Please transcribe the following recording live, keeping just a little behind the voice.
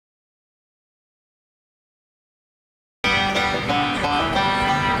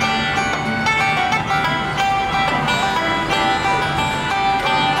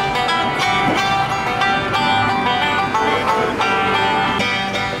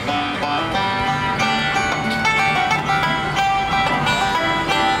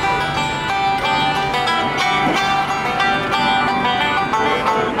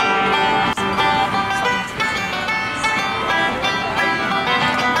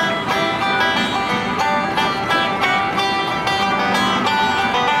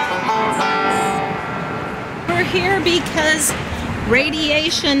because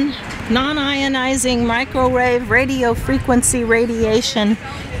radiation, non-ionizing microwave radio frequency radiation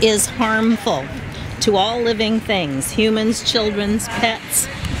is harmful to all living things, humans, children, pets,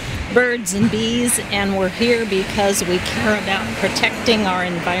 birds and bees, and we're here because we care about protecting our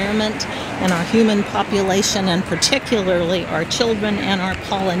environment and our human population, and particularly our children and our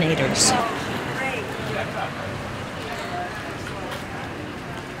pollinators.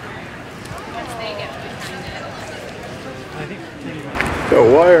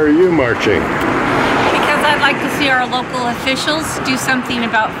 So why are you marching? Because I'd like to see our local officials do something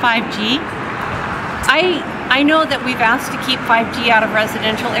about 5G. I know that we've asked to keep 5G out of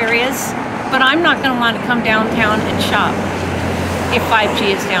residential areas, but I'm not going to want to come downtown and shop if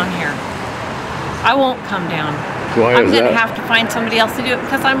 5G is down here. I won't come down. Why I'm is going to that? have to find somebody else to do it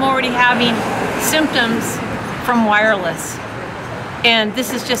because I'm already having symptoms from wireless. And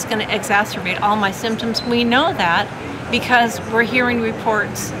this is just going to exacerbate all my symptoms. We know that because we're hearing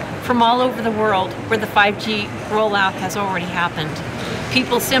reports from all over the world where the 5G rollout has already happened.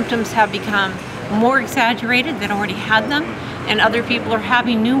 People's symptoms have become more exaggerated that already had them, and other people are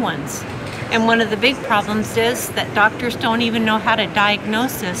having new ones. And one of the big problems is that doctors don't even know how to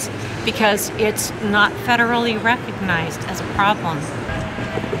diagnose this because it's not federally recognized as a problem.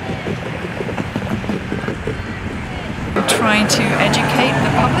 We're trying to educate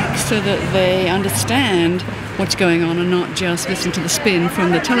the public so that they understand what's going on and not just listen to the spin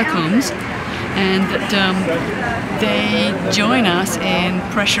from the telecoms, and that they join us in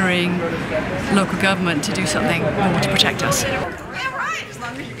pressuring local government to do something more to protect us. Yeah, right. As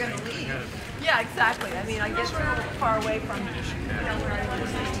long as you're going to leave. Yeah, exactly. I mean, I get far away from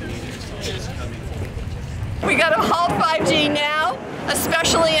We got to halt 5G now,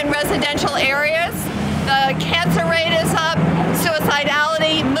 especially in residential areas. The cancer rate is up,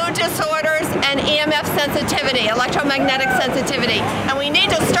 suicidality, mood disorders, and EMF sensitivity, electromagnetic sensitivity. And we need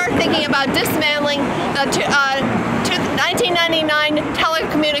to start thinking about dismantling the 1999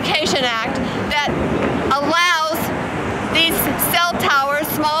 Telecommunication Act that allows these cell towers,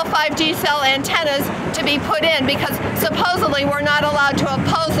 small 5G cell antennas, to be put in because supposedly we're not allowed to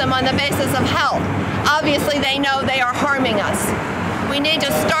oppose them on the basis of health. Obviously they know they are harming us. We need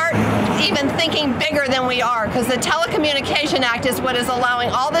to start even thinking bigger than we are, because the Telecommunication Act is what is allowing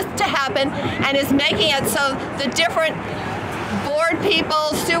all this to happen and is making it so the different board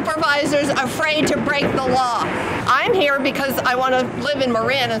people, supervisors are afraid to break the law. I'm here because I want to live in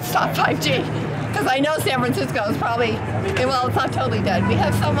Marin and stop 5G. Because I know San Francisco is probably, well, it's not totally dead. We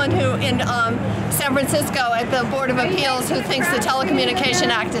have someone who in San Francisco at the Board of Appeals who thinks the Telecommunication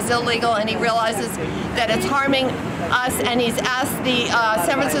Act is illegal, and he realizes that it's harming us, and he's asked the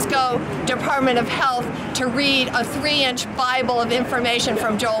San Francisco Department of Health to read a 3-inch Bible of information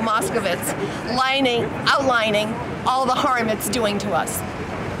from Joel Moskowitz outlining all the harm it's doing to us.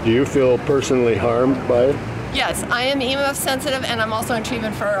 Do you feel personally harmed by it? Yes, I am EMF sensitive, and I'm also in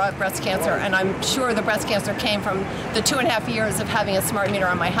treatment for breast cancer, and I'm sure the breast cancer came from the 2.5 years of having a smart meter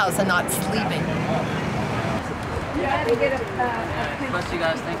on my house and not sleeping. Bless you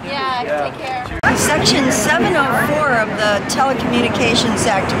guys, thank you. Yeah, take care. Section 704 of the Telecommunications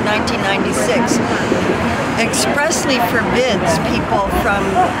Act of 1996 expressly forbids people from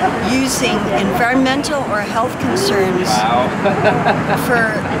using environmental or health concerns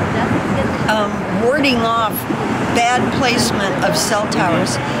for warding off bad placement of cell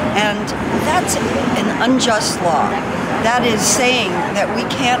towers, and that's an unjust law. That is saying that we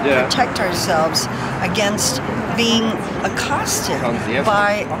can't protect ourselves against being accosted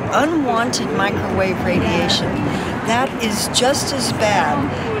by unwanted microwave radiation. That is just as bad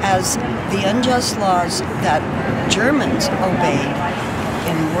as the unjust laws that Germans obeyed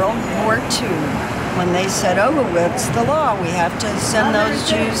in World War II when they said, oh, it's the law, we have to send those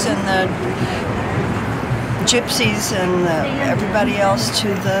Jews and the gypsies and everybody else to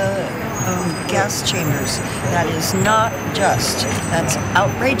the gas chambers. That is not just. That's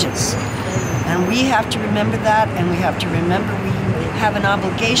outrageous. And we have to remember that, and we have to remember we have an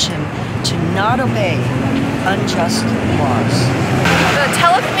obligation to not obey unjust laws. The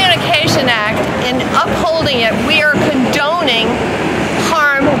Telecommunication Act, in upholding it, we are condoning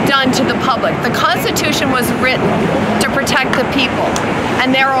harm done to the public. The Constitution was written to protect the people,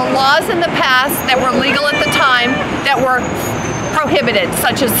 and there are laws in the past that were legal at the time that were prohibited,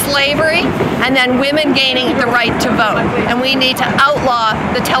 such as slavery, and then women gaining the right to vote. And we need to outlaw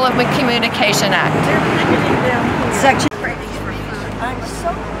the Telecommunication Act. Section. I'm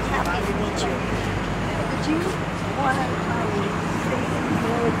so happy to meet you. Did you want to say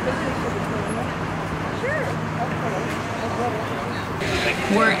something? Sure. Okay.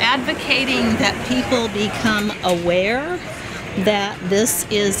 We're advocating that people become aware that this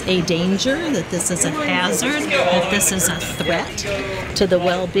is a danger, that this is a hazard, that this is a threat to the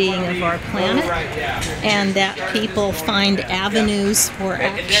well-being of our planet, and that people find avenues for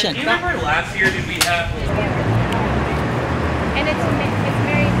action. Remember last year did we have... And it's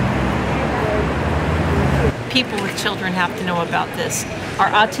very... People with children have to know about this. Our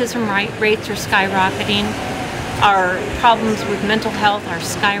autism rates are skyrocketing. Our problems with mental health are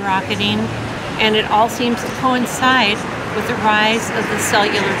skyrocketing. And it all seems to coincide with the rise of the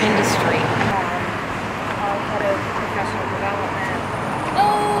cellular industry. Head of professional development.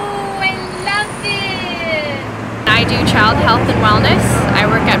 Oh, I love it! I do child health and wellness. I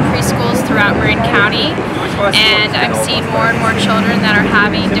work at preschools throughout Marin County, and I'm seeing more and more children that are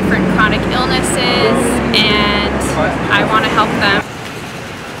having different chronic illnesses, and I want to help them.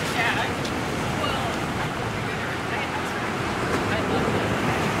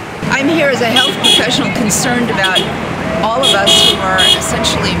 I'm here as a health professional concerned about all of us who are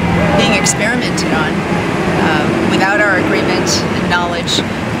essentially being experimented on without our agreement and knowledge,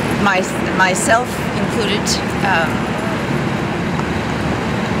 myself included.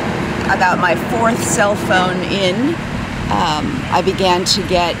 About my 4th cell phone in, I began to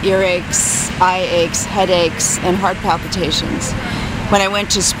get earaches, eye aches, headaches, and heart palpitations. When I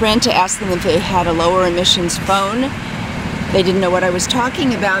went to Sprint to ask them if they had a lower emissions phone, they didn't know what I was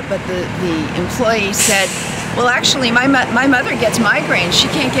talking about, but the employee said, well, actually, my mother gets migraines. She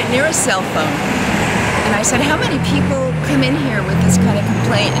can't get near a cell phone. And I said, how many people come in here with this kind of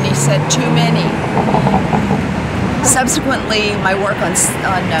complaint? And he said, too many. Subsequently, my work on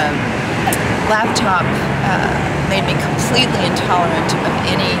laptop made me completely intolerant of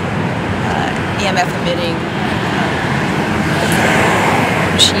any EMF emitting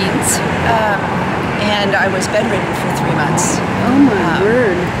machines. And I was bedridden for 3 months. Oh my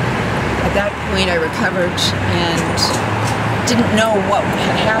word. At that point I recovered and didn't know what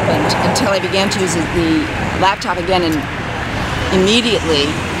had happened until I began to use the laptop again and immediately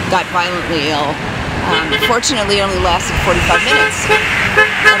got violently ill. Fortunately it only lasted 45 minutes.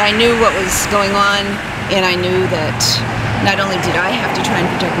 But I knew what was going on, and I knew that not only did I have to try and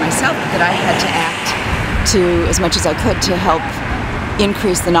protect myself, but that I had to act to, as much as I could, to help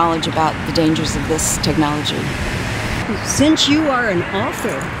increase the knowledge about the dangers of this technology. Since you are an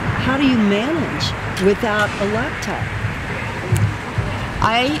author, how do you manage without a laptop?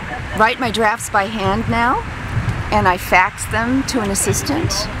 I write my drafts by hand now, and I fax them to an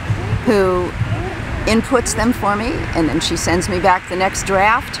assistant who inputs them for me, and then she sends me back the next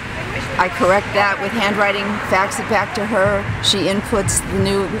draft. I correct that with handwriting, fax it back to her. She inputs the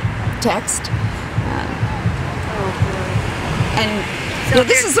new text. And you know,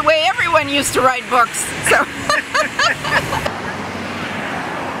 this is the way everyone used to write books. So.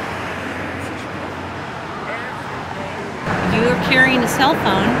 You're carrying a cell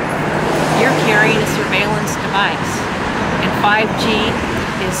phone, you're carrying a surveillance device. And 5G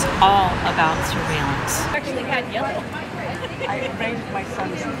is all about surveillance. Actually had yellow. I raised my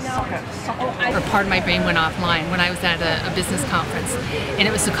son's soccer. Or part of my brain went offline when I was at a business conference, and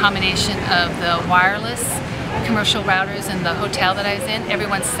it was a combination of the wireless commercial routers in the hotel that I was in,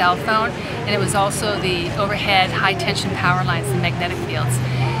 everyone's cell phone, and it was also the overhead high tension power lines and magnetic fields.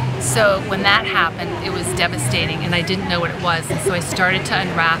 So when that happened, it was devastating, and I didn't know what it was, and so I started to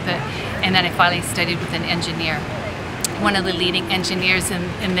unwrap it, and then I finally studied with an engineer, one of the leading engineers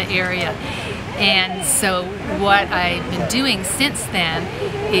in the area. And so what I've been doing since then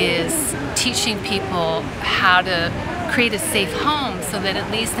is teaching people how to create a safe home, so that at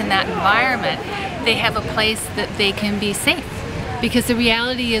least in that environment they have a place that they can be safe. Because the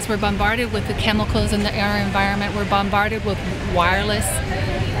reality is we're bombarded with the chemicals in our environment, we're bombarded with wireless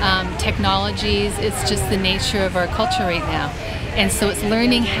technologies. It's just the nature of our culture right now. And so it's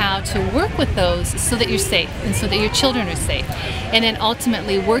learning how to work with those so that you're safe and so that your children are safe. And then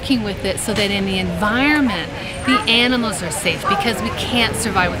ultimately working with it so that in the environment, the animals are safe, because we can't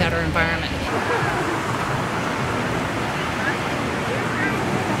survive without our environment.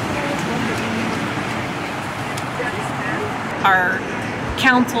 Our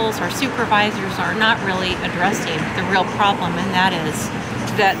councils, our supervisors are not really addressing the real problem, and that is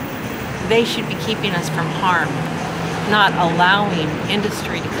that they should be keeping us from harm, not allowing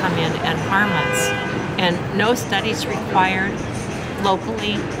industry to come in and harm us. And no studies required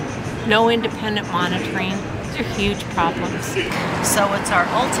locally, no independent monitoring. These are huge problems. So it's our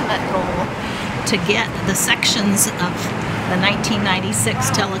ultimate goal to get the sections of the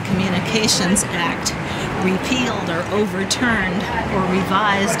 1996 Telecommunications Act repealed or overturned or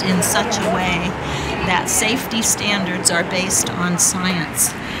revised in such a way that safety standards are based on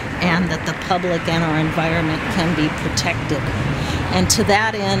science and that the public and our environment can be protected. And to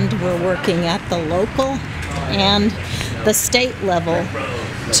that end, we're working at the local and the state level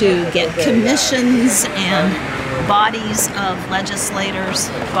to get commissions and bodies of legislators,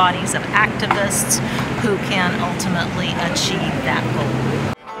 bodies of activists who can ultimately achieve that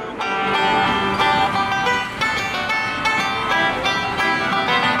goal.